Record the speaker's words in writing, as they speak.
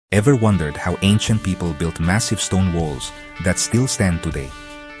Ever wondered how ancient people built massive stone walls that still stand today,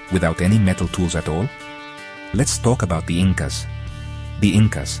 without any metal tools at all? Let's talk about the Incas. The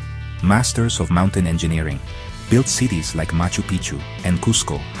Incas, masters of mountain engineering, built cities like Machu Picchu and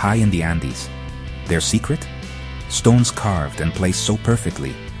Cusco high in the Andes. Their secret? Stones carved and placed so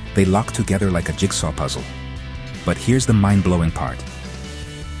perfectly, they lock together like a jigsaw puzzle. But here's the mind-blowing part.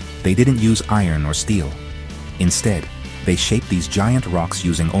 They didn't use iron or steel. Instead, they shaped these giant rocks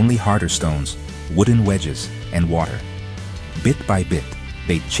using only harder stones, wooden wedges, and water. Bit by bit,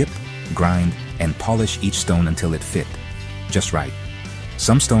 they'd chip, grind, and polish each stone until it fit just right.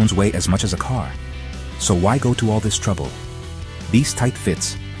 Some stones weigh as much as a car. So why go to all this trouble? These tight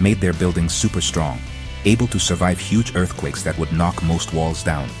fits made their buildings super strong, able to survive huge earthquakes that would knock most walls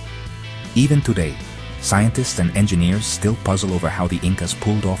down. Even today, scientists and engineers still puzzle over how the Incas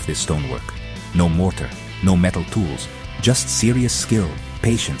pulled off this stonework. No mortar, no metal tools, just serious skill,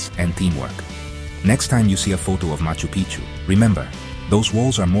 patience, and teamwork. Next time you see a photo of Machu Picchu, remember, those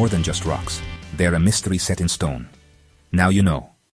walls are more than just rocks. They're a mystery set in stone. Now you know.